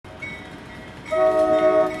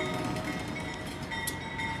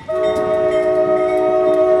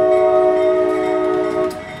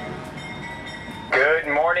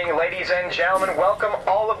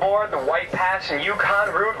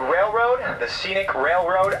Trans-Yukon Route Railroad, the scenic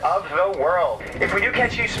railroad of the world. If we do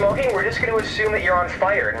catch you smoking, we're just going to assume that you're on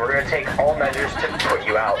fire, and we're going to take all measures to put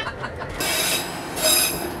you out.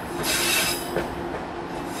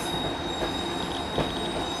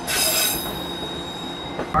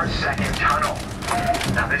 Our second tunnel.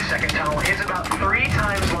 Now this second tunnel is about 3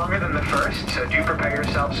 times longer than the first, so do prepare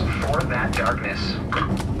yourselves for that darkness.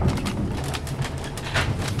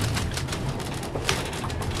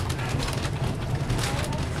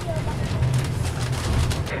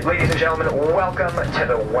 Ladies and gentlemen, welcome to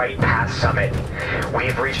the White Pass Summit.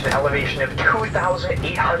 We've reached an elevation of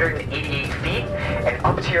 2,888 feet, and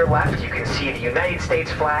up to your left you can see the United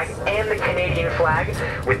States flag and the Canadian flag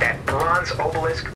with that bronze obelisk